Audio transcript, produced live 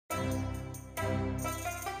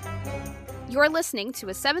You're listening to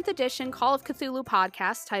a 7th edition Call of Cthulhu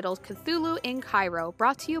podcast titled Cthulhu in Cairo,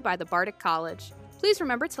 brought to you by the Bardic College. Please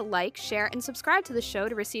remember to like, share, and subscribe to the show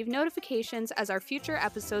to receive notifications as our future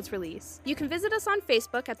episodes release. You can visit us on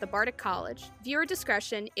Facebook at the Bardic College. Viewer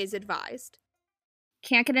discretion is advised.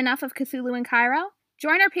 Can't get enough of Cthulhu in Cairo?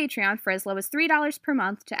 Join our Patreon for as low as $3 per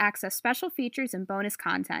month to access special features and bonus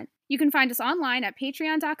content. You can find us online at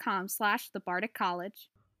patreon.com/thebardic-college.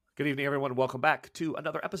 Good evening, everyone. Welcome back to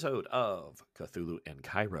another episode of Cthulhu in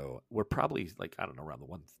Cairo. We're probably around the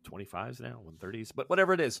 125s now, 130s, but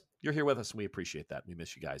whatever it is, you're here with us and we appreciate that. We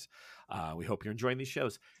miss you guys. We hope you're enjoying these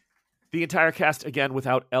shows. The entire cast, again,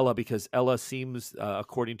 without Ella, because Ella seems,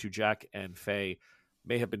 according to Jack and Faye,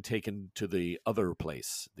 may have been taken to the other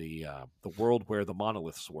place, the world where the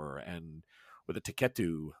monoliths were and where the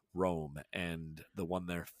Teketu roam, and the one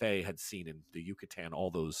there Faye had seen in the Yucatan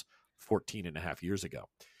all those 14 and a half years ago.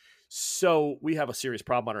 So we have a serious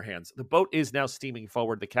problem on our hands. The boat is now steaming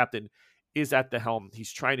forward. The captain is at the helm.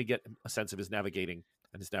 He's trying to get a sense of his navigation.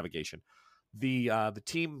 The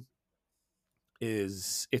team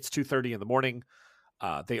it's 2:30 in the morning.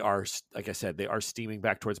 They are, like I said, they are steaming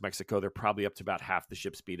back towards Mexico. They're probably up to about half the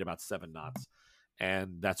ship speed, about 7 knots.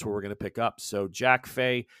 And that's where we're going to pick up. So Jack,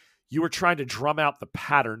 Faye, you were trying to drum out the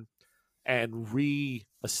pattern and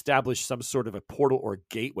re-establish some sort of a portal or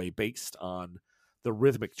gateway based on the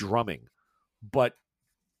rhythmic drumming, but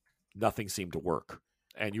nothing seemed to work.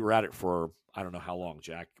 And you were at it for, I don't know how long,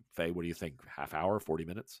 Jack. Faye, what do you think? Half hour, 40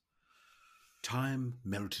 minutes? Time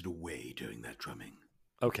melted away during that drumming.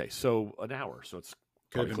 Okay, so an hour. So it's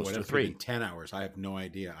probably close to 3. 10 hours. I have no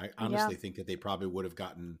idea. I honestly think that they probably would have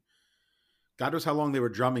gotten... God knows how long they were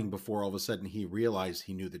drumming before all of a sudden he realized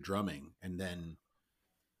he knew the drumming. And then,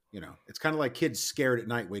 it's kind of like kids scared at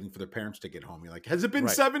night waiting for their parents to get home. You're like, has it been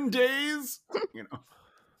 7 days?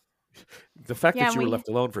 The fact that you were left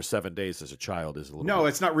alone for 7 days as a child is a little... No,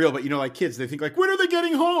 it's not real. But, like kids, they think like, when are they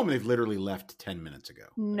getting home? They've literally left 10 minutes ago.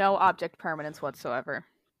 No object permanence whatsoever.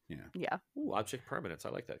 Yeah. Ooh, object permanence. I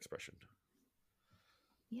like that expression.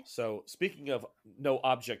 Yeah. So speaking of no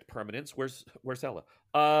object permanence, where's Ella?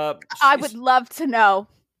 I would love to know.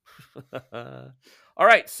 All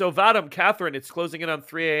right, so Vadam, Catherine, it's closing in on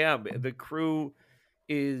 3 a.m. The crew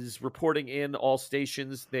is reporting in all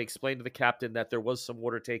stations. They explained to the captain that there was some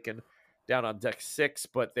water taken down on deck 6,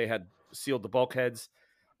 but they had sealed the bulkheads.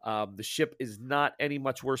 The ship is not any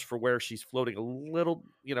much worse for wear. She's floating a little,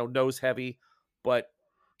 nose heavy, but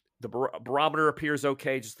the barometer appears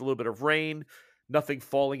okay. Just a little bit of rain, nothing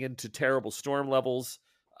falling into terrible storm levels.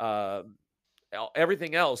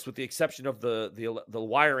 Everything else, with the exception of the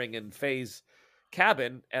wiring in Faye's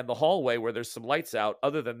cabin and the hallway where there's some lights out,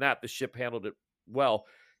 other than that, the ship handled it well.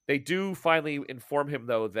 They do finally inform him,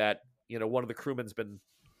 though, that one of the crewmen's been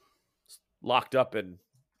locked up and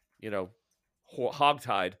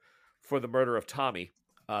hogtied for the murder of Tommy.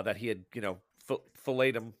 That he had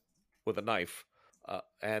filleted him with a knife,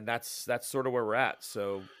 and that's sort of where we're at.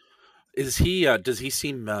 So, is he? Does he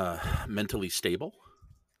seem mentally stable?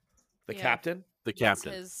 The captain.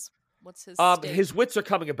 What's his? His wits are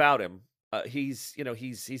coming about him. He's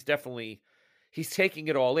definitely taking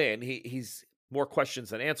it all in. He's more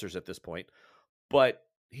questions than answers at this point, but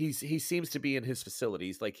he seems to be in his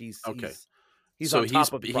facilities. Like he's okay. He's on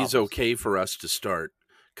top of the problems. He's okay for us to start,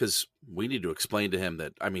 because we need to explain to him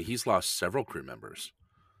that he's lost several crew members.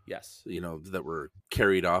 Yes, that were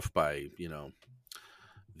carried off by the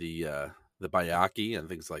Bayaki and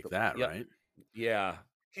things like that, right? Yeah,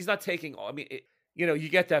 he's not taking. I mean, you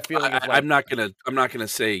get that feeling. I'm not gonna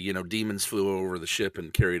say demons flew over the ship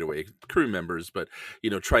and carried away crew members, but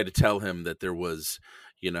try to tell him that there was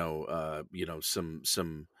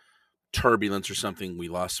some turbulence or something. We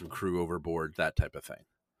lost some crew overboard, that type of thing.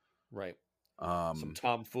 Right. Some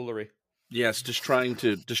tomfoolery. Yes, just trying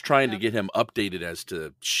to get him updated as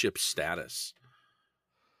to ship status.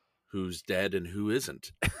 Who's dead and who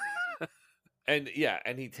isn't. And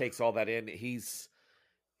he takes all that in. He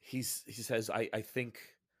says, I think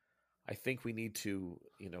we need to,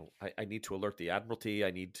 I need to alert the Admiralty.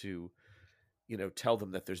 I need to, tell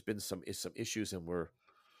them that there's been some issues, and we're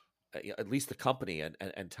at least the company, and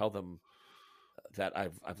tell them that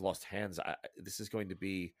I've lost hands. There's going to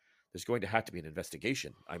have to be an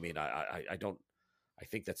investigation. I mean, I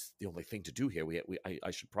think that's the only thing to do here.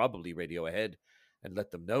 I should probably radio ahead and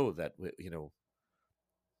let them know that,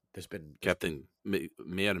 there's been... Captain,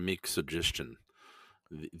 may I make a suggestion?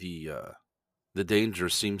 The danger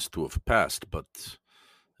seems to have passed, but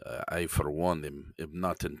I, for one, am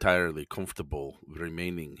not entirely comfortable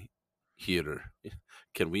remaining here.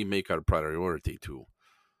 Can we make our priority to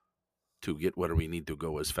get where we need to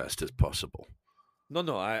go as fast as possible?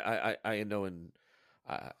 No. I know, and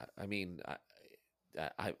I mean,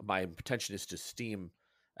 my intention is to steam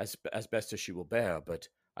as best as she will bear, but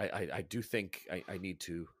I do think I need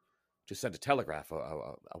to send a telegraph,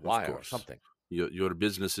 a wire, or something. Your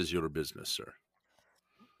business is your business, sir.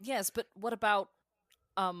 Yes, but what about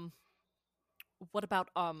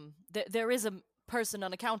there is a person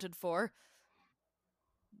unaccounted for,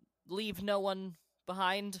 leave no one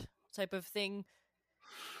behind type of thing.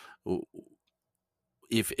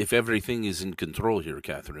 If everything is in control here,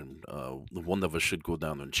 Catherine, one of us should go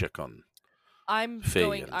down and check on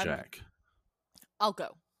Faye and Jack. I'll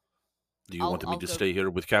go. Do you want me to stay here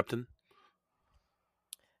with Captain?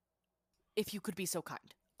 If you could be so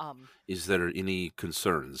kind. Is there any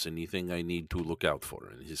concerns, anything I need to look out for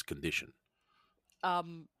in his condition?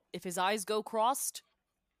 If his eyes go crossed,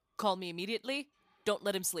 call me immediately. Don't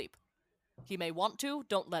let him sleep. He may want to,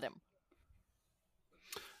 don't let him.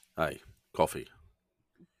 Aye, coffee.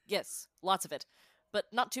 Yes, lots of it. But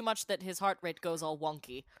not too much that his heart rate goes all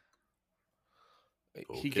wonky.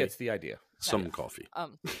 He gets the idea. Some coffee.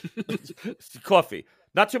 Coffee.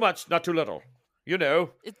 Not too much, not too little. You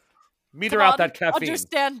know. Meter out that caffeine.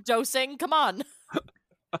 Understand dosing. Come on.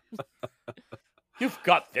 You've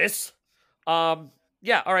got this.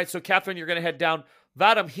 Yeah, all right, so Catherine, you're going to head down.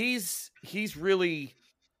 Vadim, he's really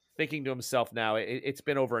thinking to himself now. It's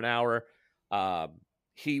been over an hour.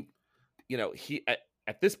 He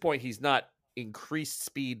at this point, he's not increased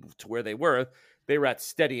speed to where they were. They were at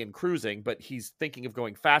steady and cruising, but he's thinking of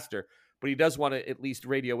going faster. But he does want to at least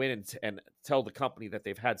radio in and tell the company that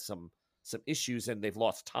they've had some issues and they've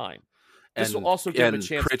lost time. This will also give him a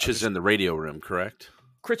chance. Critch is in the radio room, correct?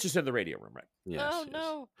 Critch is in the radio room, right? Yes. Oh,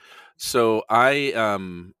 no. So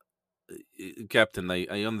Captain,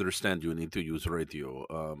 I understand you need to use radio.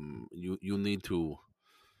 You need to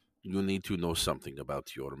know something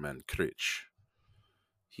about your man Critch.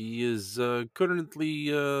 He is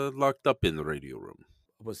currently locked up in the radio room.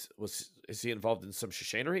 Is he involved in some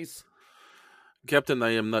chicaneries? Captain,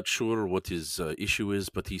 I am not sure what his issue is,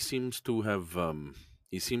 but he seems to have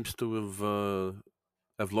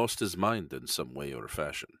lost his mind in some way or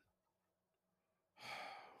fashion.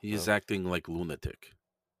 He is acting like lunatic.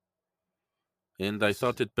 And I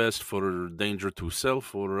thought it best for danger to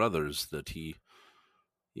self or others that he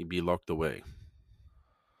be locked away.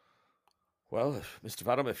 Well, Mr.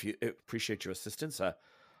 Vadim, if you appreciate your assistance, I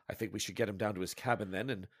think we should get him down to his cabin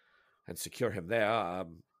then and secure him there.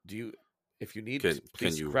 If you need,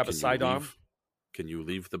 please grab a sidearm. Can you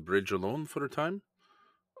leave the bridge alone for a time?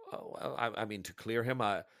 Oh, well, I mean, to clear him,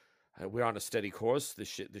 we're on a steady course. The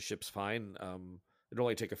ship's fine. It'll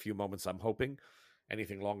only take a few moments, I'm hoping.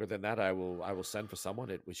 Anything longer than that, I will send for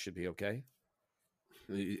someone. We should be okay.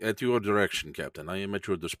 At your direction, Captain. I am at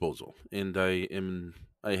your disposal, and I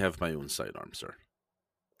have my own sidearm, sir.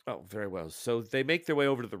 Oh, very well. So they make their way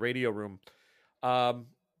over to the radio room.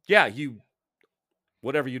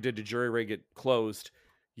 Whatever you did to jury rig it closed.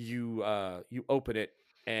 You open it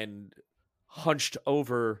and hunched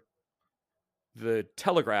over the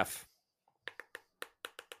telegraph.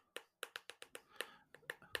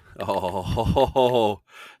 Oh,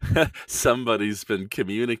 somebody's been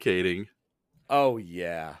communicating. Oh,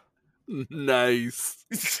 yeah. Nice.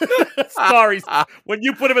 Sorry. When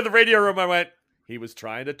you put him in the radio room, I went, he was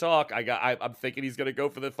trying to talk. I'm thinking he's going to go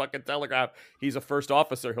for the fucking telegraph. He's a first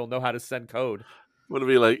officer. He'll know how to send code. What are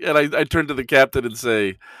we like? And I turn to the captain and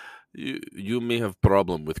say, you may have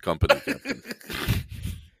problem with company, Captain.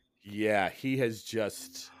 Yeah, he has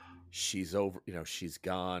she's over, she's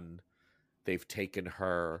gone. They've taken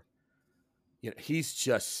her. He's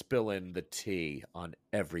just spilling the tea on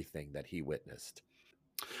everything that he witnessed.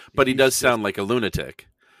 But he does sound like a lunatic.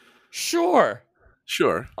 Sure,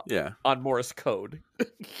 yeah. On Morse code.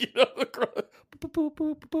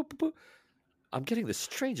 I'm getting the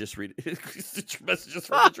strangest messages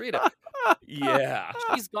from Katrina. Yeah.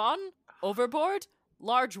 She's gone? Overboard?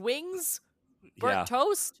 Large wings? Burnt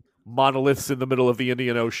toast? Monoliths in the middle of the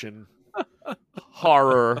Indian Ocean.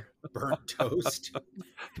 Horror. Burnt toast.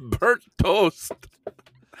 Burnt toast.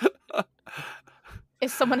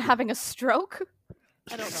 Is someone having a stroke?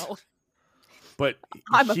 I don't know. But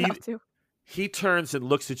I'm about to. He turns and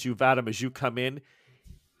looks at you, Vadim, as you come in,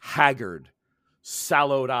 haggard,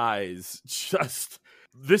 sallowed eyes.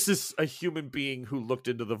 This is a human being who looked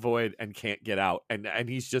into the void and can't get out. And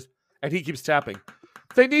he keeps tapping.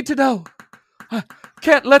 They need to know. I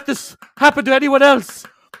can't let this happen to anyone else.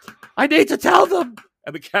 I need to tell them.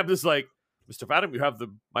 And the captain's like, Mr. Vadim, you have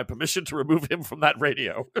my permission to remove him from that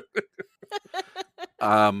radio. Get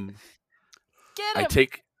him.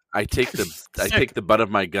 I take the butt of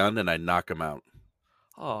my gun and I knock him out.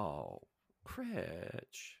 Oh,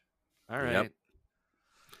 Critch. All right. Yep.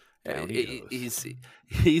 Down he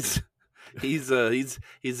goes.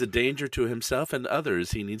 He's a danger to himself and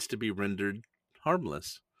others. He needs to be rendered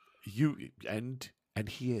harmless. And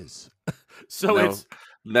he is. So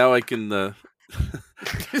now I can and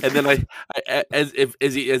then I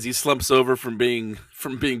as he slumps over from being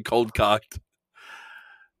cold cocked.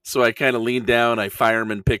 So I kind of lean down, I fire him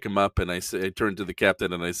and pick him up, and I turn to the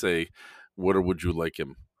captain and I say, "What or would you like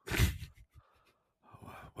him?"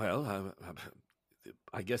 Well,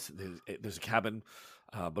 I guess there's a cabin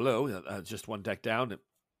below, just one deck down.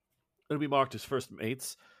 It'll be marked as first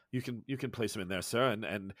mates. You can place him in there, sir.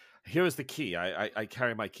 And here is the key. I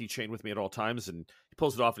carry my keychain with me at all times, and he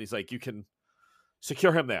pulls it off, and he's like, "You can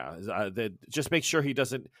secure him there. Just make sure he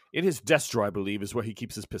doesn't. In his desk drawer, I believe, is where he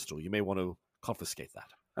keeps his pistol. You may want to confiscate that."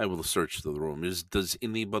 I will search the room. Does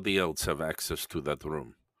anybody else have access to that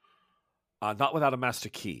room? Not without a master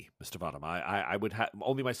key, Mr. Bottom. I would have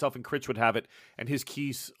only myself and Critch would have it, and his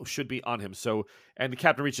keys should be on him. So, and the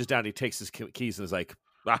captain reaches down, he takes his keys and is like,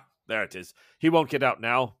 there it is. He won't get out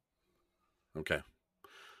now. Okay.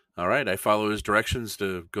 All right. I follow his directions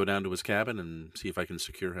to go down to his cabin and see if I can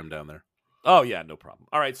secure him down there. Oh yeah, no problem.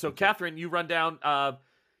 All right. So, okay. Catherine, you run down.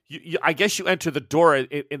 I guess you enter the door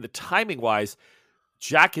in the timing wise.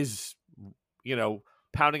 Jack is,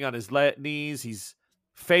 pounding on his knees.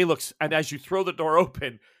 Faye looks, and as you throw the door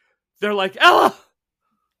open, they're like, "Ella!"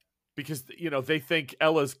 Because, they think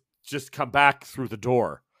Ella's just come back through the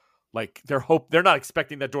door. Like, they're not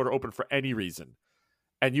expecting that door to open for any reason.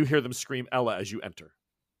 And you hear them scream Ella as you enter.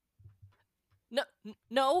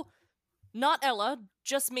 No, not Ella,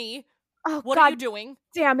 just me. Oh, what God, are you doing?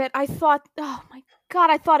 Damn it, I thought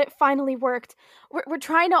it finally worked. We're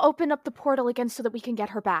trying to open up the portal again so that we can get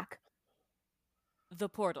her back. The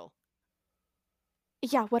portal?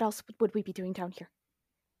 Yeah, what else would we be doing down here?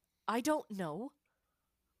 I don't know.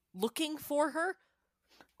 Looking for her?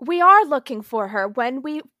 We are looking for her when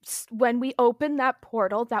we open that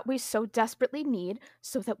portal that we so desperately need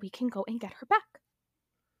so that we can go and get her back.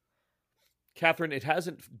 Catherine, it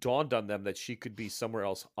hasn't dawned on them that she could be somewhere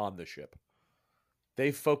else on the ship.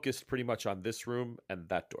 They focused pretty much on this room and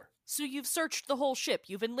that door. So you've searched the whole ship.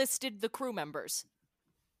 You've enlisted the crew members.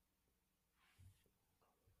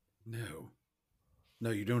 No,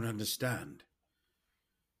 you don't understand.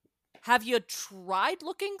 Have you tried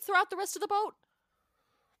looking throughout the rest of the boat?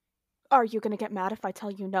 Are you going to get mad if I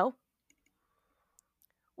tell you no?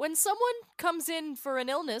 When someone comes in for an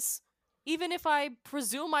illness, even if I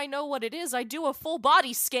presume I know what it is, I do a full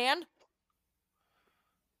body scan.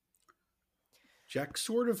 Jack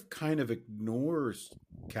sort of kind of ignores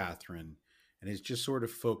Catherine and is just sort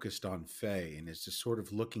of focused on Faye and is just sort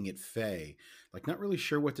of looking at Faye, like not really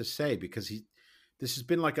sure what to say because this has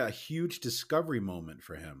been like a huge discovery moment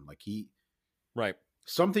for him. Like right.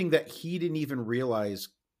 Something that he didn't even realize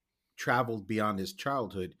traveled beyond his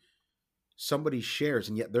childhood. Somebody shares,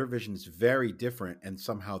 and yet their vision is very different, and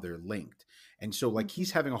somehow they're linked. And so, like,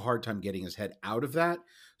 he's having a hard time getting his head out of that.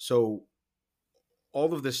 So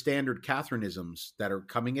all of the standard Catherineisms that are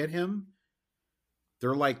coming at him,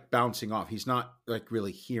 they're like bouncing off. He's not like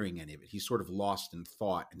really hearing any of it. He's sort of lost in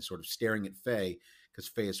thought and sort of staring at Faye because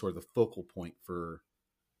Faye is sort of the focal point for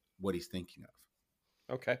what he's thinking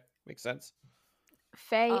of. Okay. Makes sense.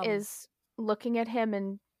 Faye is looking at him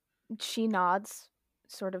and she nods,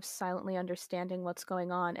 sort of silently understanding what's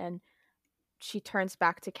going on, and she turns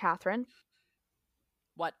back to Catherine.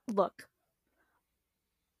 What? Look.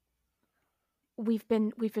 We've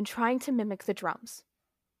been trying to mimic the drums.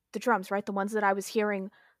 The drums, right? The ones that I was hearing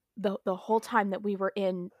the whole time that we were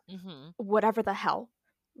in whatever the hell,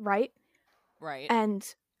 right? Right. And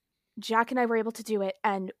Jack and I were able to do it,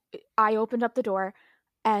 and I opened up the door,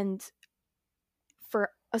 and for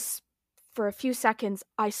a few seconds,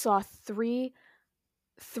 I saw three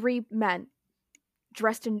men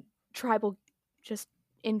dressed in tribal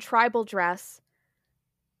dress.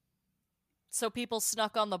 So people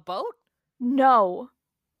snuck on the boat? No.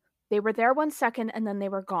 They were there 1 second and then they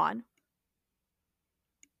were gone.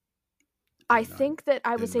 I think that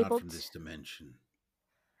I was able to... from this dimension.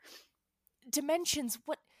 Dimensions?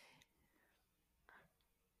 What?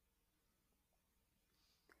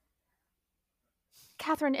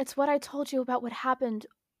 Catherine, it's what I told you about what happened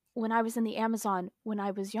when I was in the Amazon when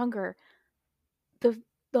I was younger.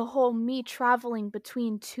 The whole me traveling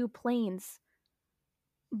between two planes.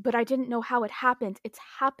 But I didn't know how it happened. It's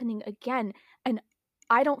happening again, and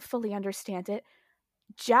I don't fully understand it.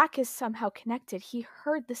 Jack is somehow connected. He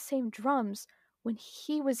heard the same drums when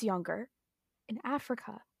he was younger in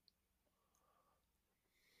Africa.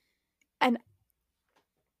 And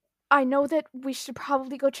I know that we should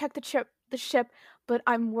probably go check the ship, but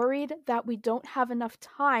I'm worried that we don't have enough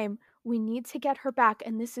time. We need to get her back,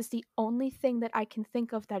 and this is the only thing that I can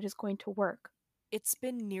think of that is going to work. It's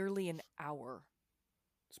been nearly an hour.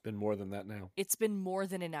 It's been more than that now. It's been more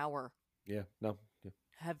than an hour. Yeah, no. Yeah.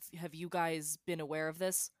 Have you guys been aware of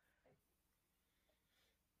this?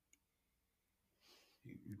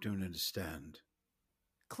 You don't understand.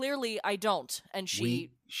 Clearly, I don't. And She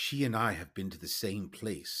and I have been to the same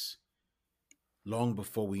place long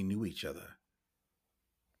before we knew each other.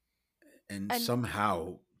 And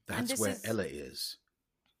somehow that's where Ella is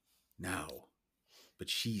now. But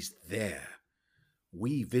she's there.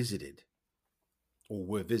 We visited, or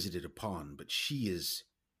were visited upon, but she is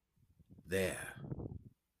there.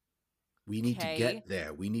 We need to get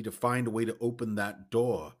there. We need to find a way to open that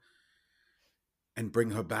door and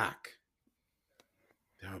bring her back.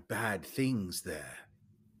 There are bad things there.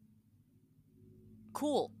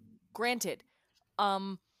 Cool. Granted.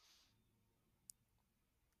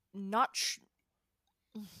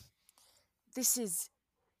 This is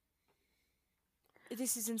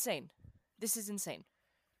insane. This is insane.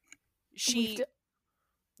 You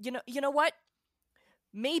know what?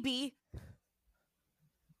 Maybe.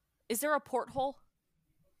 Is there a porthole?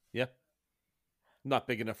 Yeah. Not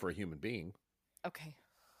big enough for a human being. Okay.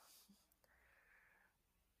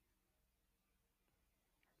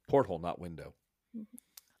 Porthole, not window.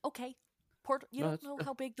 Okay. You don't know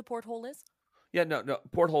how big the porthole is? Yeah, no.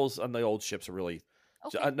 Portholes on the old ships are really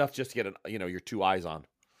enough just to get your two eyes on.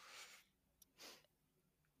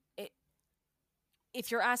 If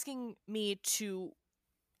you're asking me to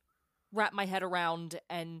wrap my head around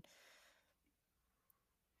and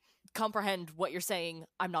comprehend what you're saying,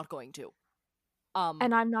 I'm not going to.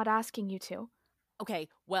 And I'm not asking you to. Okay,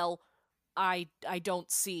 well, I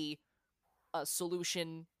don't see a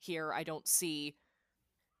solution here. I don't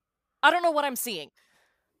know what I'm seeing.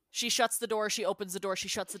 She shuts the door, she opens the door, she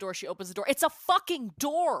shuts the door, she opens the door. It's a fucking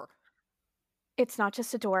door! It's not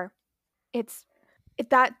just a door.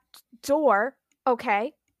 That door,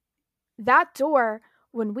 okay? That door,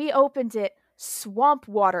 when we opened it, swamp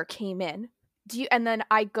water came in. And then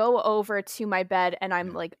I go over to my bed and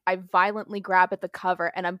I'm like, I violently grab at the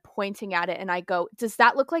cover and I'm pointing at it and I go, does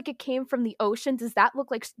that look like it came from the ocean? Does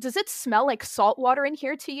it smell like salt water in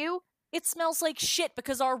here to you? It smells like shit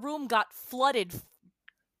because our room got flooded.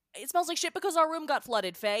 It smells like shit because our room got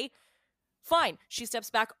flooded, Faye. Fine. She steps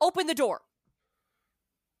back. Open the door.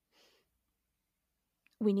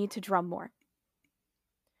 We need to drum more.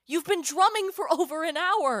 You've been drumming for over an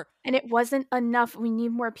hour. And it wasn't enough. We need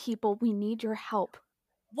more people. We need your help.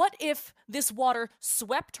 What if this water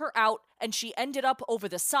swept her out and she ended up over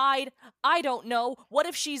the side? I don't know. What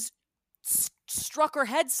if she's struck her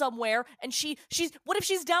head somewhere and what if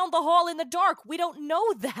she's down the hall in the dark? We don't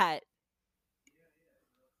know that.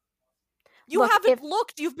 You haven't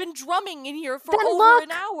looked. You've been drumming in here for over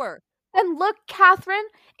an hour. Then look, Catherine,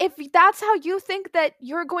 if that's how you think that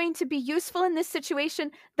you're going to be useful in this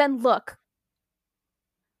situation, then look.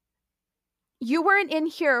 You weren't in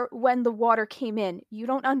here when the water came in. You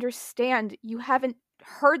don't understand. You haven't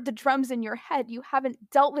heard the drums in your head. You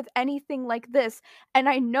haven't dealt with anything like this. And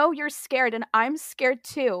I know you're scared, and I'm scared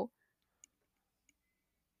too.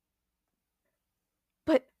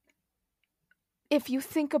 But if you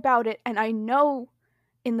think about it, and I know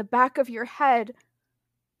in the back of your head,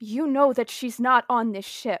 you know that she's not on this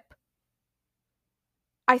ship.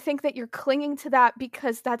 I think that you're clinging to that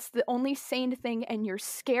because that's the only sane thing and you're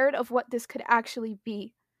scared of what this could actually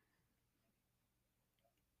be.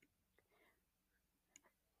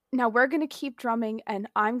 Now we're going to keep drumming and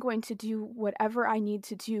I'm going to do whatever I need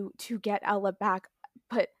to do to get Ella back,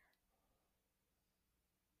 but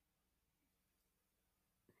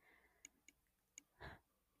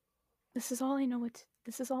this is all I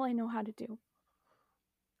know how to do.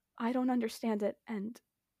 I don't understand it,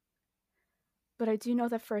 but I do know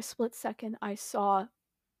that for a split second I saw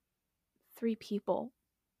 3 people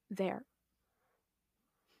there.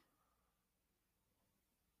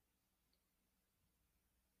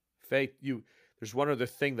 Faye, there's one other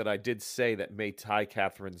thing that I did say that may tie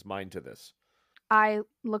Catherine's mind to this. I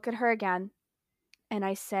look at her again, and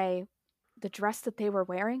I say, the dress that they were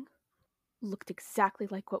wearing looked exactly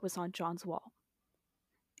like what was on John's wall.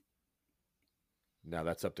 Now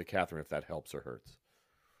that's up to Catherine if that helps or hurts.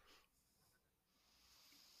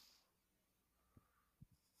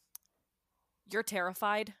 You're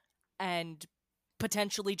terrified and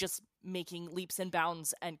potentially just making leaps and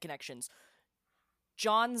bounds and connections.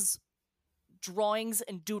 John's drawings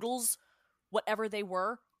and doodles, whatever they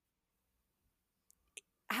were,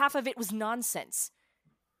 half of it was nonsense.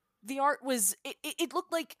 The art was, it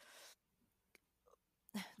looked like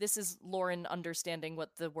this is Lauren understanding what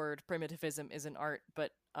the word primitivism is in art,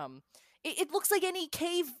 but it looks like any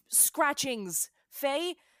cave scratchings,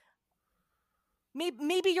 Faye.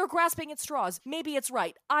 Maybe you're grasping at straws. Maybe it's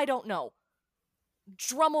right. I don't know.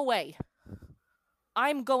 Drum away.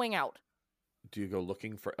 I'm going out. Do you go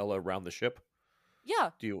looking for Ella around the ship?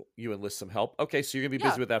 Yeah. Do you enlist some help? Okay, so you're gonna be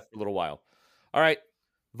Yeah. busy with that for a little while. All right,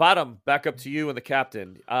 Vadam, back up to you and the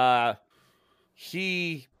captain.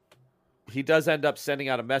 He does end up sending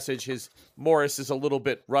out a message. His Morris is a little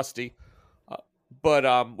bit rusty,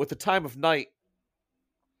 but with the time of night,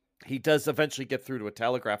 he does eventually get through to a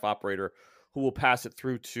telegraph operator who will pass it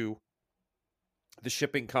through to the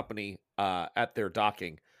shipping company at their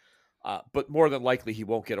docking. But more than likely, he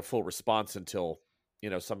won't get a full response until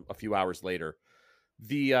a few hours later.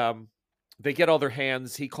 They get all their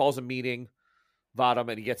hands. He calls a meeting, Vadam,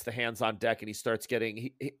 and he gets the hands on deck, and he starts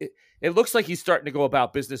getting. It looks like he's starting to go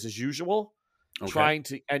about business as usual, trying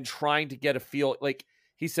to get a feel. Like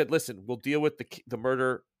he said, "Listen, we'll deal with the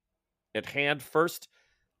murder at hand first.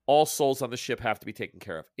 All souls on the ship have to be taken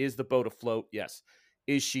care of. Is the boat afloat? Yes.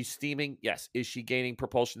 Is she steaming? Yes. Is she gaining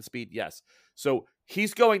propulsion speed? Yes." So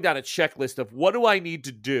he's going down a checklist of what do I need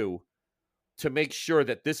to do to make sure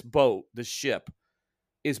that this boat, the ship,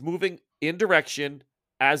 is moving in direction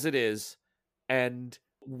as it is, and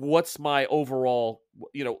what's my overall,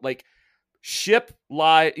 ship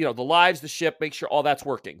the lives, the ship, make sure all that's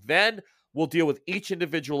working. Then we'll deal with each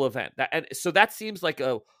individual event. And so that seems like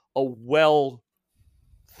a well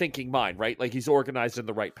thinking mind, right? Like he's organized in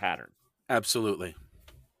the right pattern. Absolutely.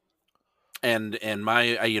 And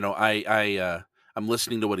I'm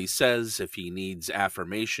listening to what he says. If he needs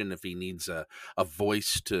affirmation, if he needs a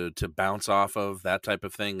voice to bounce off of, that type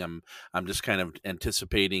of thing, I'm just kind of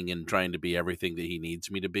anticipating and trying to be everything that he needs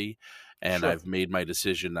me to be. And Sure. I've made my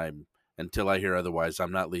decision. Until I hear otherwise,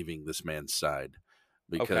 I'm not leaving this man's side,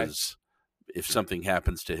 because if something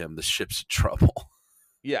happens to him, the ship's in trouble.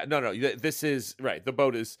 Yeah, no. This is right. The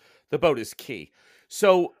boat is key.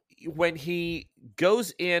 So when he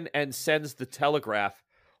goes in and sends the telegraph,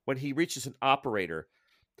 when he reaches an operator,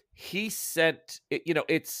 he sent it.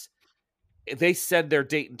 They send their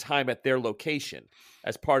date and time at their location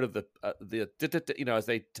as part of the as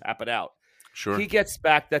they tap it out. Sure. He gets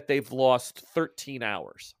back that they've lost 13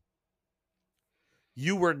 hours.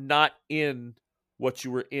 You were not in what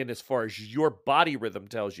you were in as far as your body rhythm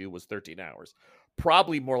tells you was 13 hours.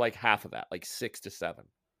 Probably more like half of that, like 6 to 7.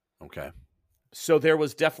 Okay. So there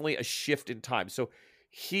was definitely a shift in time. So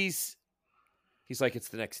he's like, it's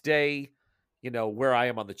the next day, where I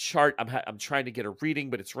am on the chart. I'm trying to get a reading,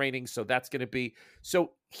 but it's raining. So that's going to be,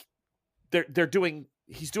 so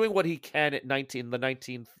he's doing what he can at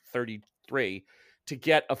 1933 to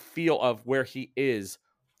get a feel of where he is.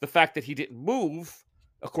 The fact that he didn't move,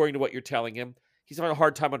 according to what you're telling him, he's having a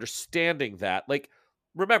hard time understanding that. Like,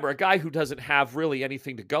 remember, a guy who doesn't have really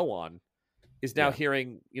anything to go on is now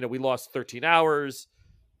hearing, we lost 13 hours.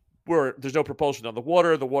 There's no propulsion on the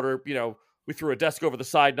water. The water, we threw a desk over the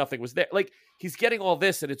side. Nothing was there. Like, he's getting all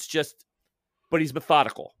this, and it's just, but he's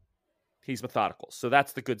methodical. So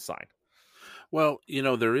that's the good sign. Well,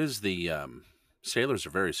 there is the sailors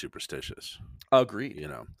are very superstitious. Agreed.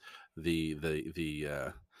 The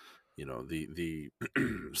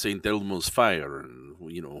St. Elmo's fire, and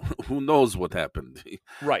who knows what happened.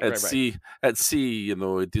 Right. At sea,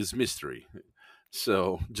 it is mystery.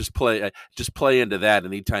 So just play into that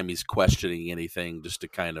anytime he's questioning anything, just to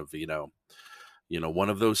kind of one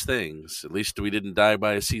of those things. At least we didn't die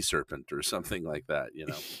by a sea serpent or something like that.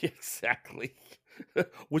 Exactly.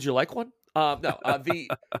 Would you like one? No.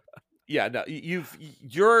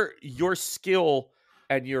 Your skill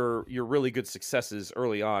and your really good successes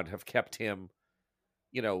early on have kept him,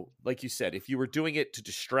 like you said, if you were doing it to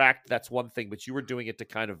distract, that's one thing, but you were doing it to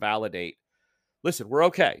kind of validate, listen, we're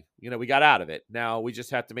okay. We got out of it. Now we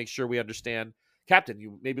just have to make sure we understand. Captain,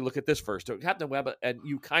 you maybe look at this first. Captain Webb, and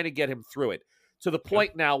you kind of get him through it. To the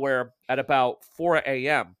point now where at about 4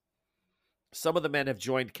 a.m., some of the men have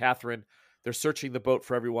joined Catherine. They're searching the boat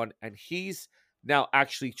for everyone, and he's now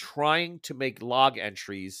actually trying to make log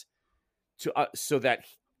entries to so that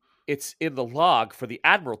it's in the log for the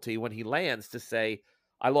Admiralty when he lands to say,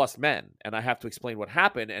 I lost men, and I have to explain what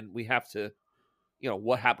happened, and we have to,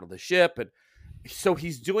 what happened to the ship. And so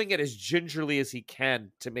he's doing it as gingerly as he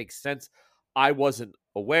can to make sense. I wasn't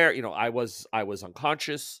aware, I was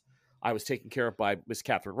unconscious. I was taken care of by Miss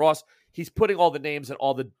Catherine Ross. He's putting all the names and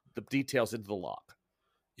all the details into the log.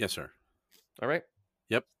 Yes, sir. All right.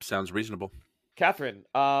 Yep. Sounds reasonable. Catherine,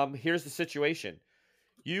 here's the situation.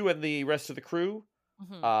 You and the rest of the crew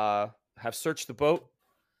have searched the boat.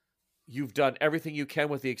 You've done everything you can,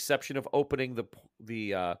 with the exception of opening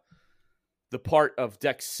the part of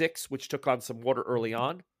deck 6, which took on some water early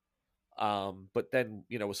on, but then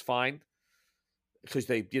was fine because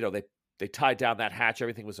they tied down that hatch.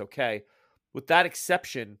 Everything was okay. With that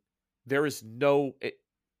exception, there is no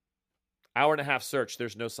hour and a half search.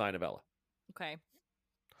 There's no sign of Ella. Okay.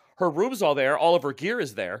 Her room's all there. All of her gear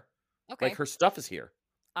is there. Okay. Like, her stuff is here.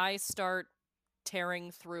 I start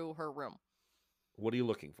tearing through her room. What are you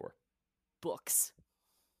looking for? Books.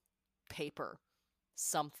 Paper.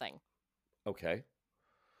 Something. Okay.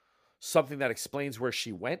 Something that explains where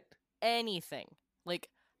she went? Anything. Like,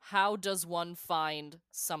 how does one find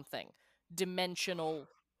something? Dimensional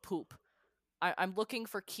poop. I'm looking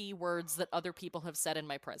for keywords that other people have said in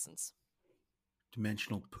my presence.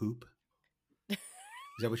 Dimensional poop? Is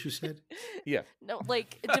that what you said? Yeah. No,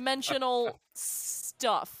 like dimensional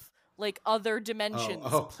stuff. Like other dimensions,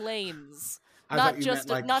 planes. I not thought you just meant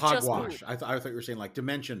like not just hogwash. poop. I thought you were saying like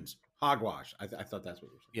dimensions. Hogwash. I thought that's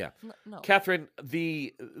what you were saying. Yeah. No. Catherine,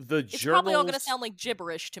 the It's journals... probably all going to sound like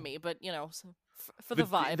gibberish to me, but for the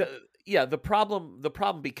vibe. The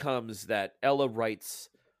problem becomes that Ella writes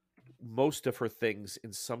most of her things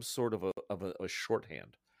in some sort of a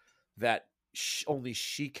shorthand that only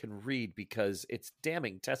she can read, because it's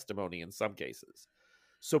damning testimony in some cases.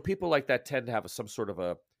 So people like that tend to have some sort of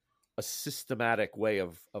a systematic way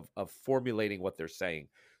of formulating what they're saying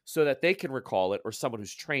so that they can recall it, or someone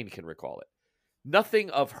who's trained can recall it. Nothing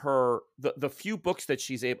of her, the few books that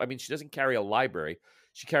she's able, she doesn't carry a library.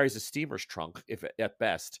 She carries a steamer's trunk, if at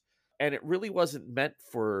best. And it really wasn't meant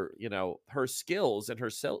for, her skills, and her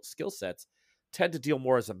skill sets tend to deal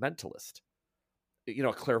more as a mentalist,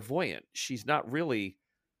 a clairvoyant. She's not really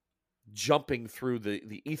jumping through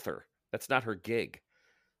the ether. That's not her gig.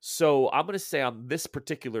 So I'm going to say on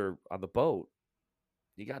the boat,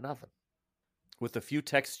 you got nothing. With the few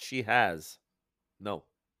texts she has, no.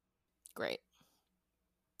 Great.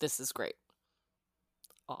 This is great.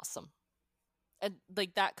 Awesome. And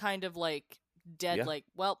like that kind of like dead, Yeah. like,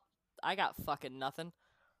 well, I got fucking nothing.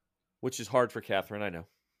 Which is hard for Catherine, I know.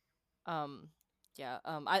 Yeah.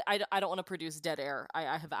 I don't want to produce dead air.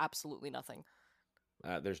 I have absolutely nothing.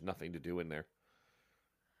 There's nothing to do in there.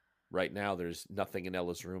 Right now, there's nothing in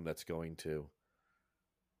Ella's room that's going to...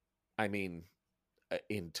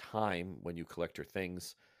 in time, when you collect her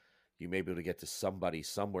things, you may be able to get to somebody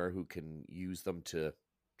somewhere who can use them to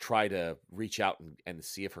try to reach out and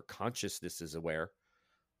see if her consciousness is aware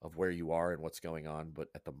of where you are and what's going on. But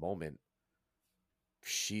at the moment,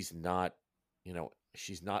 she's not,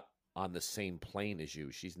 she's not on the same plane as you.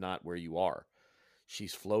 She's not where you are.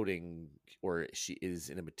 She's floating, or she is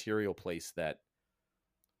in a material place that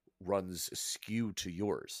runs askew to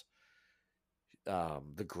yours.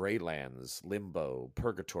 The Gray Lands, Limbo,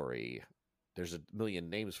 Purgatory. There's a million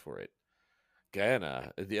names for it.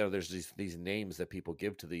 Guyana. There's these names that people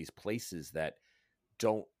give to these places that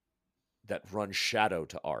run shadow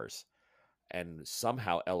to ours. And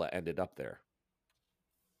somehow Ella ended up there.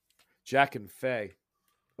 Jack and Faye,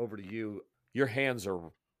 over to you. Your hands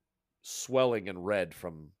are swelling and red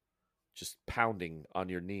from just pounding on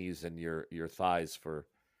your knees and your thighs for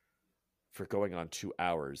going on 2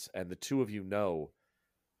 hours. And the two of you know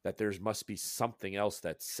that there must be something else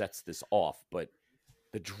that sets this off, but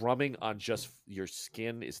the drumming on just your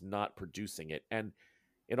skin is not producing it. And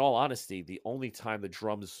in all honesty, the only time the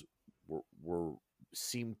drums were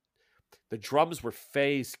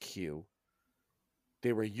Faye's cue.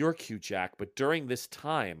 They were your cue, Jack, but during this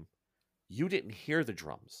time, you didn't hear the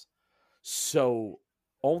drums. So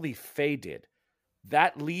only Faye did.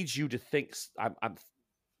 That leads you to think,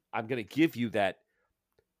 I'm going to give you that,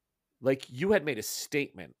 like you had made a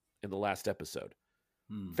statement in the last episode.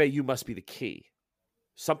 Faye, you must be the key.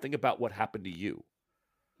 Something about what happened to you.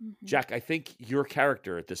 Mm-hmm. Jack, I think your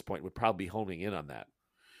character at this point would probably be honing in on that.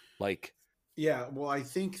 Like, yeah, well, I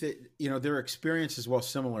think that, their experiences, while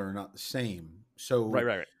similar, are not the same. So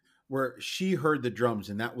right. Where she heard the drums,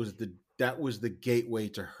 and that was the gateway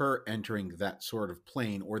to her entering that sort of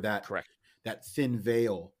plane, or that correct, that thin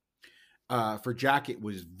veil. For Jack, it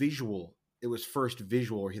was visual. It was first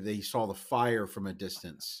visual. They saw the fire from a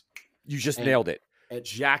distance. You just nailed it.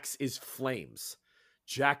 Jack's is flames.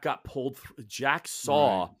 Jack got pulled through. Jack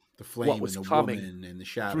saw the flame, what was and the coming woman and the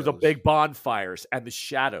shadows through the big bonfires and the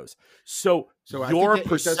shadows. So your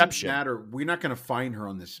perception, it doesn't matter. We're not going to find her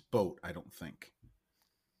on this boat. I don't think.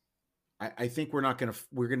 I think we're not going to.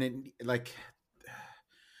 We're going to like.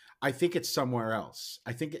 I think it's somewhere else.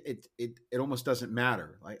 I think it almost doesn't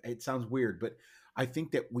matter. Like, it sounds weird, but I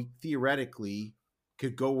think that we theoretically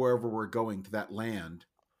could go wherever we're going to that land.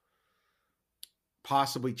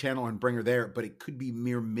 possibly channel and bring her there, but it could be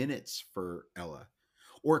mere minutes for Ella,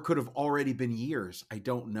 or it could have already been years. I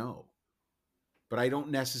don't know, but I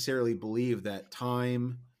don't necessarily believe that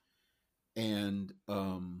time and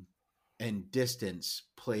distance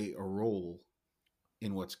play a role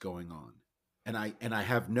in what's going on. And I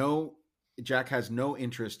have Jack has no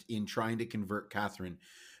interest in trying to convert Catherine,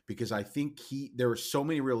 because I think there were so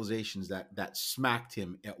many realizations that smacked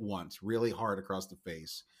him at once really hard across the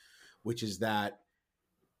face, which is that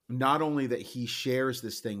not only that he shares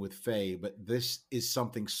this thing with Faye, but this is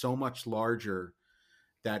something so much larger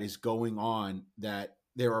that is going on, that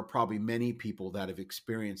there are probably many people that have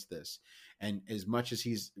experienced this. And as much as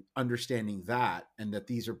he's understanding that, and that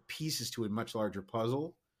these are pieces to a much larger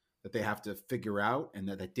puzzle that they have to figure out, and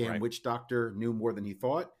that damn witch doctor knew more than he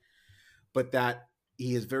thought, but that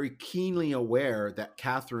he is very keenly aware that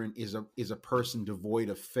Catherine is a person devoid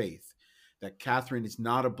of faith, that Catherine is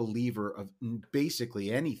not a believer of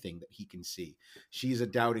basically anything that he can see. She's a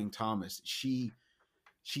doubting Thomas. She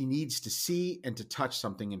needs to see and to touch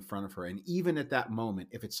something in front of her. And even at that moment,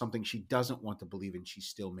 if it's something she doesn't want to believe in, she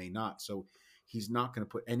still may not. So he's not going to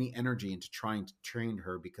put any energy into trying to train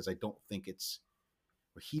her, because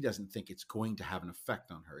he doesn't think it's going to have an effect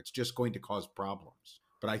on her. It's just going to cause problems.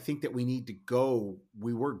 But I think that we need to go.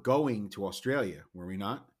 We were going to Australia, were we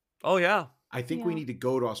not? Oh, yeah. I think we need to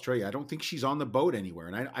go to Australia. I don't think she's on the boat anywhere.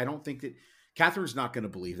 And I don't think that Catherine's not going to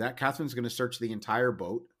believe that. Catherine's going to search the entire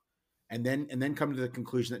boat and then come to the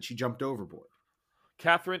conclusion that she jumped overboard.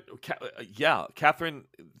 Catherine,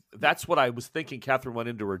 that's what I was thinking. Catherine went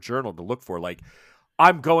into her journal to look for, like,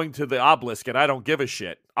 I'm going to the obelisk and I don't give a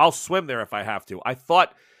shit. I'll swim there if I have to. I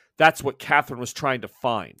thought that's what Catherine was trying to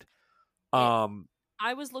find.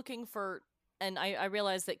 I was looking for, and I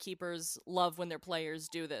realize that keepers love when their players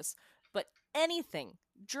do this, but anything,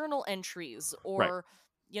 journal entries, or,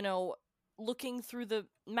 looking through the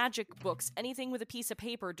magic books, anything with a piece of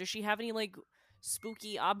paper. Does she have any, like,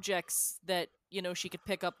 spooky objects that, she could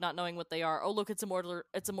pick up not knowing what they are? Oh, look, it's a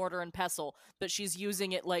mortar and pestle, but she's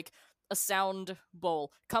using it like a sound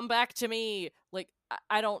bowl. Come back to me. Like,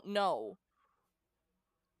 I don't know.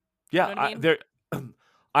 Yeah, you know what I mean?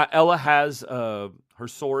 Ella has her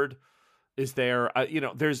sword is there.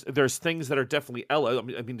 There's things that are definitely Ella.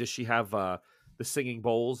 I mean, does she have the singing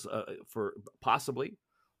bowls for possibly?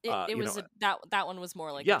 It was that one was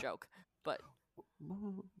more like a joke, but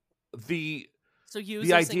the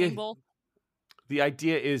idea, singing bowl. The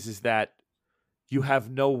idea is that you have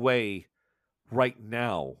no way right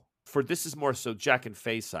now, for this is more so Jack and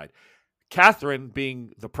Faye's side. Catherine,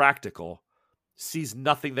 being the practical, sees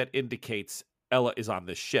nothing that indicates Ella is on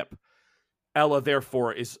this ship. Ella,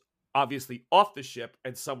 therefore, is obviously off the ship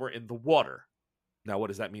and somewhere in the water. Now, what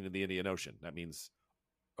does that mean in the Indian Ocean? That means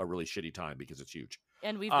a really shitty time because it's huge.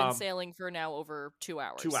 And we've been sailing for now over 2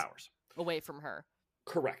 hours. 2 hours. Away from her.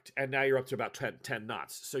 Correct. And now you're up to about 10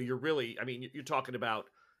 knots. So you're really, you're talking about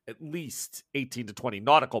at least 18 to 20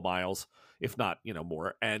 nautical miles, if not,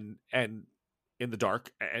 more. And in the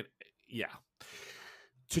dark. And yeah.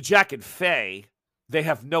 To Jack and Faye, they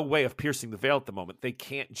have no way of piercing the veil at the moment. They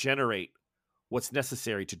can't generate what's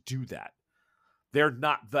necessary to do that. They're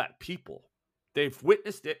not that people. They've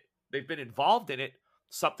witnessed it. They've been involved in it.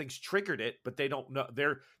 Something's triggered it, but they don't know.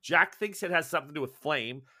 Jack thinks it has something to do with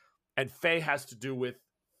flame, and Faye has to do with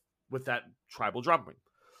that tribal drumming.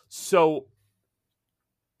 So,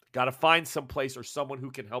 got to find some place or someone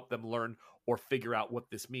who can help them learn or figure out what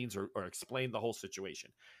this means or explain the whole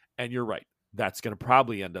situation. And you're right. That's going to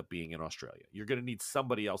probably end up being in Australia. You're going to need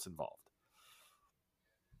somebody else involved.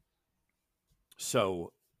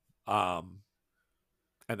 So,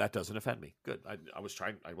 and that doesn't offend me. Good. I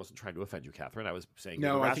wasn't trying to offend you, Catherine. I was saying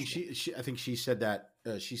no. I think she said that.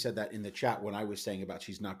 She said that in the chat when I was saying about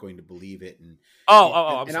she's not going to believe it. And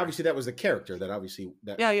and obviously that was the character that obviously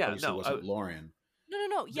wasn't Lauren.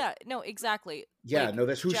 No. Yeah, no, exactly. Yeah, like, no,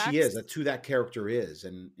 that's who she is. That's who that character is.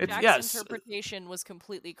 And Jack's interpretation was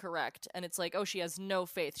completely correct. And it's like, oh, she has no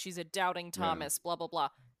faith. She's a doubting Thomas. Blah blah blah.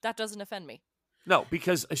 That doesn't offend me. No,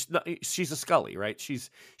 because she's a Scully, right?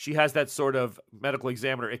 She has that sort of medical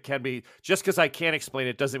examiner. It can be just because I can't explain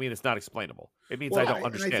it doesn't mean it's not explainable. It means I don't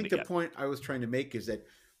understand it. I think the point I was trying to make is that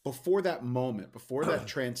before that moment, before that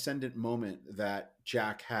transcendent moment that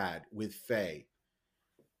Jack had with Faye,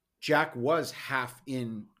 Jack was half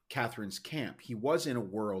in Catherine's camp. He was in a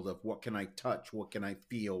world of what can I touch, what can I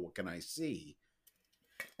feel, what can I see,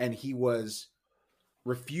 and he was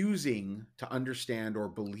refusing to understand or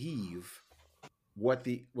believe what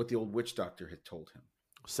the old witch doctor had told him.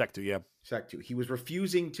 Sectu, yeah. Sectu. He was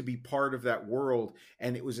refusing to be part of that world,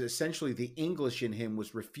 and it was essentially the English in him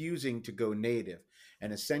was refusing to go native.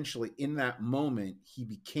 And essentially, in that moment, he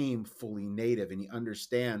became fully native, and he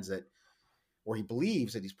understands that, or he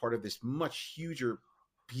believes that he's part of this much huger.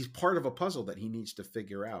 He's part of a puzzle that he needs to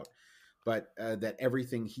figure out. But that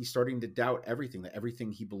everything he's starting to doubt everything. That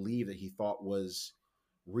everything he believed that he thought was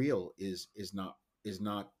real is not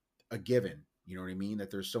a given. You know what I mean?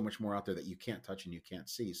 That there's so much more out there that you can't touch and you can't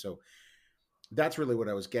see. So that's really what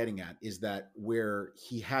I was getting at, is that where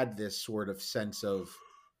he had this sort of sense of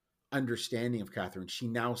understanding of Catherine, she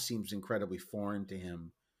now seems incredibly foreign to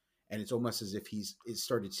him. And it's almost as if he's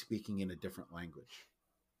started speaking in a different language.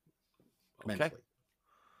 Okay. Mentally.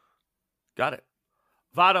 Got it.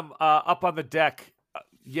 Vadam, up on the deck.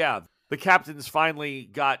 Yeah, the captain's finally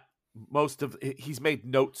got he's made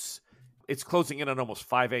notes. It's closing in on almost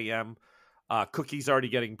 5 a.m. Cookie's already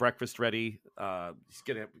getting breakfast ready. He's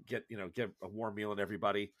gonna get a warm meal and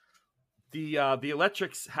everybody. The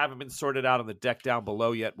electrics haven't been sorted out on the deck down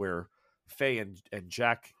below yet, where Faye and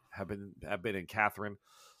Jack have been and Catherine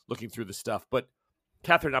looking through the stuff. But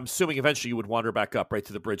Catherine, I'm assuming eventually you would wander back up right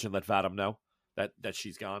to the bridge and let Vadam know that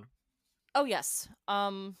she's gone. Oh yes.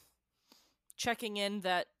 Checking in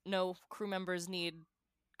that no crew members need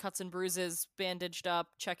cuts and bruises bandaged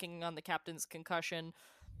up, checking on the captain's concussion.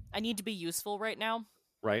 I need to be useful right now.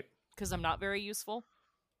 Right. Because I'm not very useful.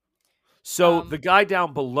 So the guy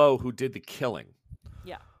down below who did the killing.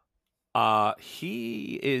 Yeah.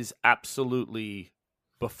 He is absolutely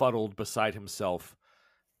befuddled, beside himself,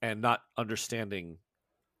 and not understanding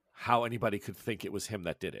how anybody could think it was him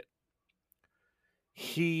that did it.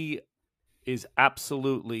 He is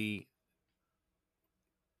absolutely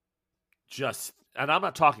just, and I'm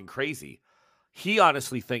not talking crazy. He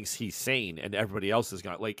honestly thinks he's sane, and everybody else is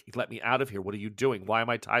going, like, let me out of here. What are you doing? Why am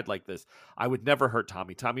I tied like this? I would never hurt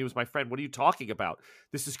Tommy. Tommy was my friend. What are you talking about?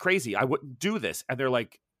 This is crazy. I wouldn't do this. And they're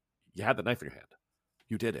like, you had the knife in your hand.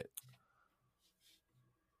 You did it.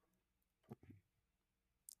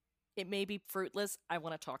 It may be fruitless. I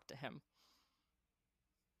want to talk to him.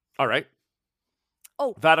 All right.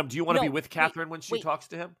 Oh, Vadam, do you want to be with Catherine when she talks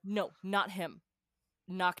to him? No, not him.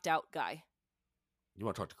 Knocked out guy. You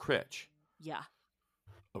want to talk to Critch? Yeah.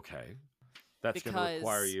 Okay. That's going to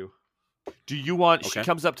require you. Do you want, Okay. She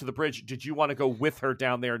comes up to the bridge. Did you want to go with her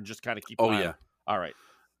down there and just kind of keep an eye? Yeah. All right.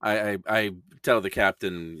 I tell the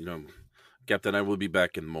captain, Captain, I will be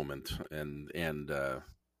back in a moment, and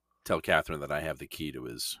tell Catherine that I have the key to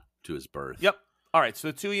his berth. Yep. All right, so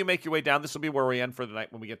the two of you make your way down. This will be where we end for the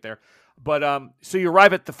night when we get there. But so you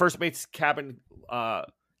arrive at the first mate's cabin,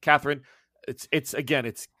 Catherine. It's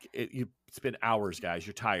been hours, guys.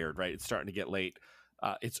 You're tired, right? It's starting to get late.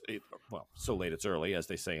 So late it's early, as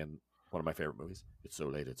they say in one of my favorite movies. It's so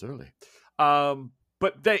late it's early. So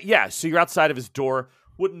you're outside of his door.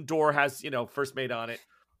 Wooden door has first mate on it.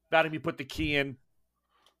 About him, you put the key in.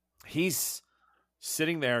 He's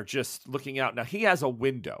sitting there just looking out. Now he has a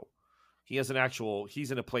window. He's in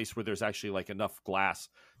a place where there's actually like enough glass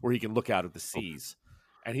where he can look out at the seas.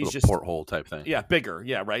 And he's just porthole type thing. Yeah, bigger.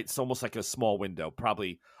 Yeah, right. It's almost like a small window,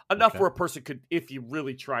 probably enough where a person could, if you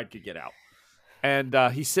really tried, could get out. And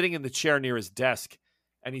he's sitting in the chair near his desk,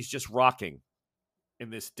 and he's just rocking in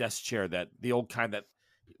this desk chair, that the old kind that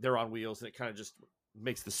they're on wheels, and it kind of just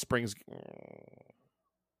makes the springs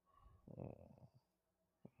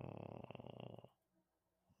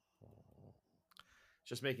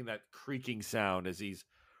just making that creaking sound as he's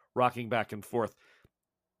rocking back and forth.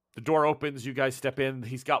 The door opens. You guys step in.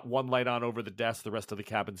 He's got one light on over the desk. The rest of the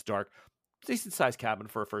cabin's dark. Decent sized cabin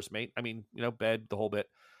for a first mate. I mean, bed, the whole bit.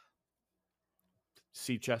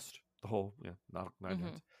 Sea chest, the whole, not 9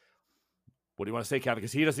 yards. What do you want to say, Captain?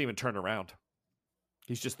 Because he doesn't even turn around.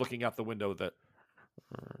 He's just looking out the window that.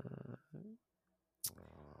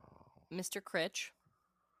 Mr. Critch,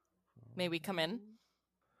 may we come in?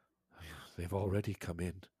 They've already come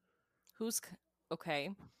in. Okay.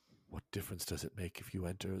 What difference does it make if you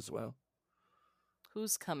enter as well?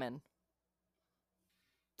 Who's coming?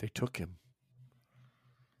 They took him.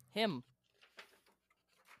 Him?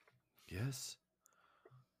 Yes.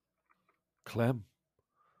 Clem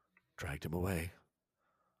dragged him away.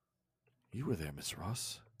 You were there, Miss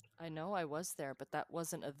Ross. I know I was there, but that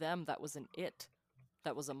wasn't a them. That was an it.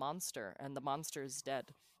 That was a monster, and the monster is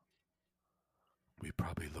dead. We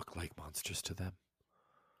probably look like monsters to them.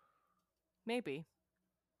 Maybe.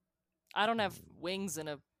 I don't have wings and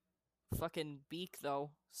a fucking beak,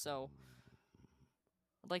 though, so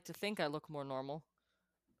I'd like to think I look more normal.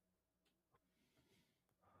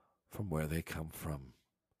 From where they come from,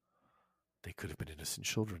 they could have been innocent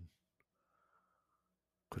children.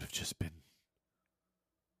 Could have just been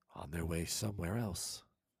On their way somewhere else.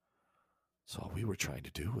 So all we were trying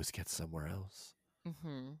to do was get somewhere else.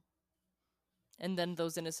 Mm-hmm. And then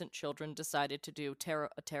those innocent children decided to do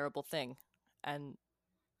a terrible thing. And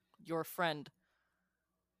your friend...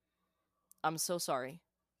 I'm so sorry.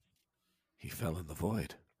 He fell in the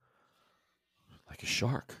void. Like a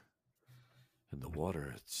shark. In the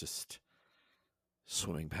water, it's just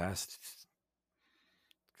swimming past.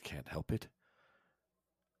 Can't help it.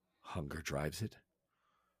 Hunger drives it.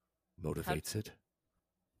 Motivates it.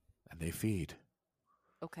 And they feed.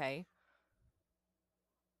 Okay.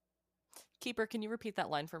 Keeper, can you repeat that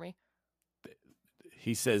line for me?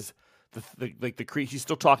 He says, he's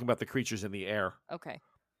still talking about the creatures in the air. Okay.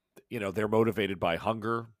 You know, they're motivated by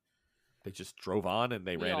hunger. They just drove on and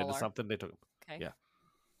they We ran all into are. something. They took. Okay. Yeah.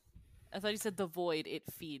 I thought you said the void, it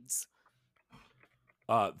feeds.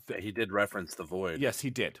 He did reference the void. Yes, he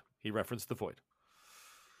did. He referenced the void.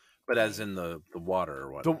 But as in the water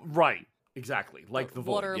or what? Right. Exactly. Like the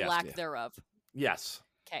void. Water, Yes, lack yeah. thereof. Yes.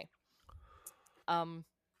 Okay.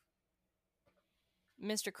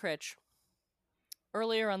 Mr. Critch,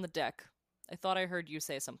 earlier on the deck, I thought I heard you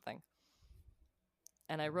say something.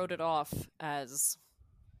 And I wrote it off as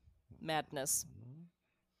madness.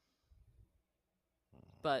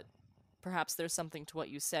 But perhaps there's something to what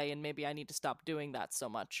you say, and maybe I need to stop doing that so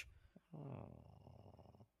much.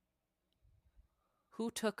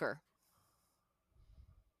 Who took her?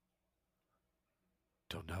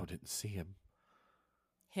 Don't know. Didn't see him.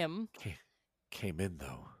 Him? Came in,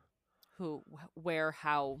 though. Who? Where?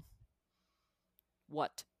 How?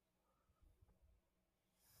 What?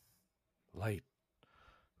 Light.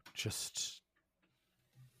 Just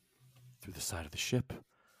through the side of the ship.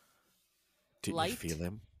 Didn't Light? you feel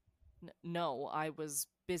him? No, I was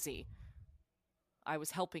busy. I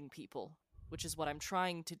was helping people, which is what I'm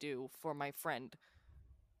trying to do for my friend.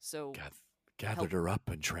 So... Gathered her up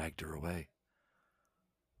and dragged her away.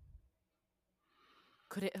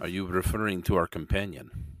 Could it have... Are you referring to our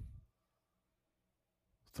companion?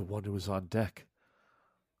 The one who was on deck.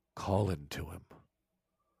 Calling to him.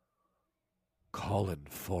 Calling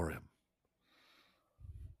for him.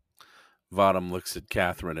 Vadam looks at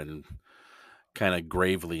Catherine and kind of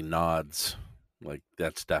gravely nods, like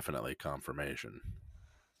that's definitely confirmation.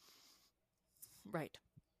 Right.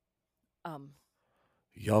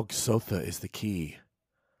 Yog Sotha is the key.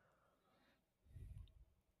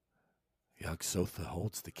 Yog Sotha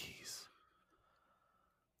holds the keys.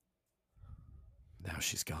 Now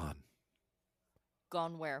she's gone.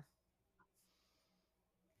 Gone where?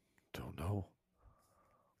 Don't know.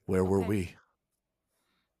 Where were we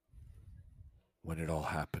when it all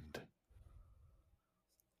happened?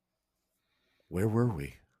 Where were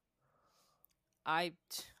we? I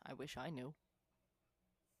wish I knew.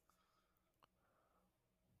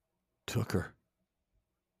 Took her.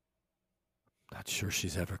 Not sure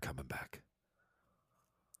she's ever coming back.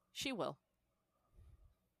 She will.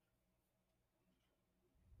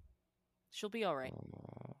 She'll be all right.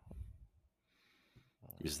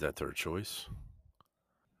 Is that her choice?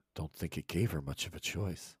 Don't think it gave her much of a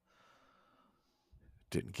choice.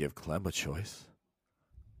 Didn't give Clem a choice.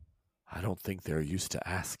 I don't think they're used to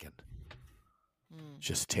asking.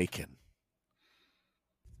 Just taking.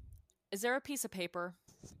 Is there a piece of paper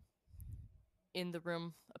in the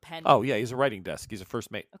room? A pen? Oh, yeah, he's a writing desk. He's a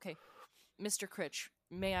first mate. Okay. Mr. Critch,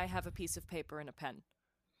 may I have a piece of paper and a pen?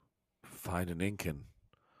 Find an ink and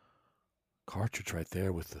cartridge right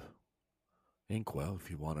there with the inkwell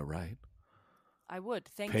if you want to write. I would,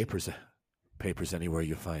 thank you. Papers anywhere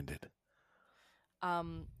you find it.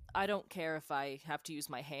 I don't care if I have to use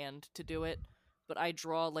my hand to do it, but I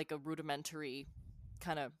draw like a rudimentary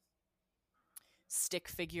kind of stick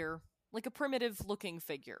figure, like a primitive looking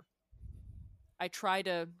figure. I try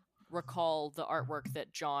to recall the artwork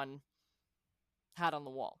that John had on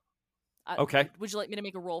the wall. Okay. Would you like me to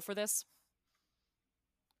make a roll for this?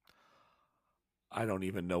 I don't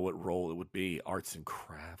even know what role it would be. Arts and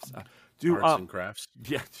crafts. Arts and crafts?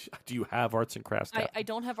 Yeah. Do you have arts and crafts? I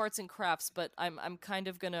don't have arts and crafts, but I'm kind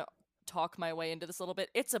of going to talk my way into this a little bit.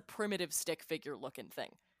 It's a primitive stick figure looking thing.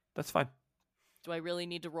 That's fine. Do I really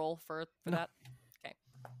need to roll for that? Okay.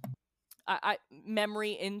 I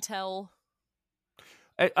memory, intel.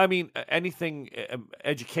 I mean, anything,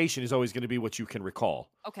 education is always going to be what you can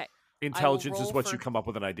recall. Okay. Intelligence is what you come up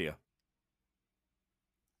with an idea.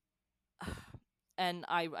 And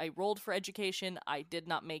I rolled for education. I did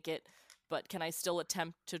not make it, but can I still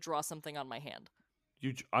attempt to draw something on my hand?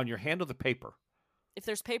 On your hand or the paper? If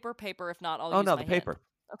there's paper. If not, I'll use my my hand. Oh, no, the hand. paper.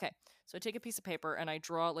 Okay. So I take a piece of paper and I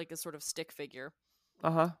draw like a sort of stick figure.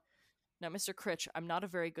 Uh-huh. Now, Mr. Critch, I'm not a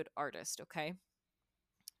very good artist, okay?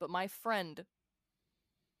 But my friend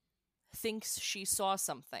thinks she saw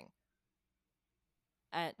something.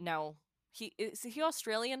 Now, is he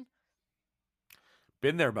Australian?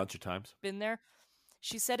 Been there a bunch of times. Been there.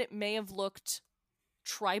 She said it may have looked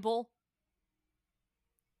tribal.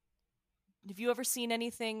 Have you ever seen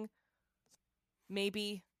anything,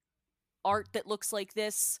 maybe art that looks like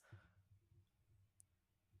this?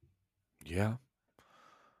 Yeah.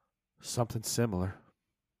 Something similar.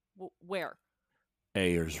 Where?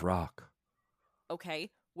 Ayers Rock. Okay,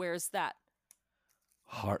 where's that?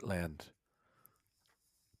 Heartland.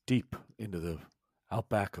 Deep into the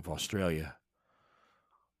outback of Australia.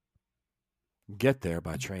 Get there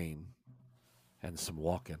by train and some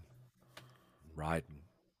walking, riding.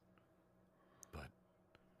 But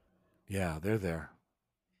yeah, they're there.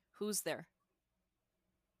 Who's there?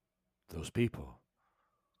 Those people.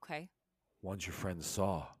 Okay. Ones your friends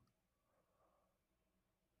saw.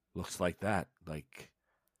 Looks like that. Like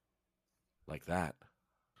that.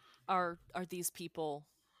 Are these people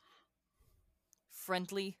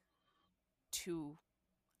friendly to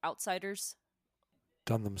outsiders?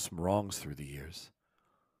 Done them some wrongs through the years.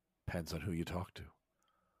 Depends on who you talk to.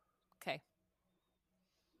 Okay.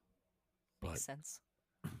 But makes sense.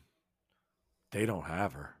 They don't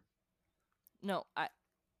have her. No,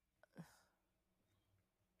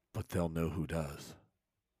 But they'll know who does.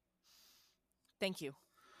 Thank you.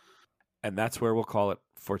 And that's where we'll call it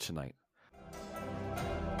for tonight.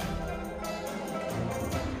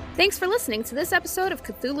 Thanks for listening to this episode of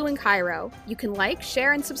Cthulhu in Cairo. You can like,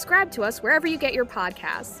 share, and subscribe to us wherever you get your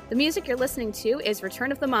podcasts. The music you're listening to is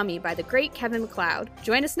Return of the Mummy by the great Kevin MacLeod.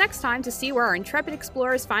 Join us next time to see where our intrepid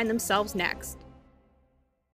explorers find themselves next.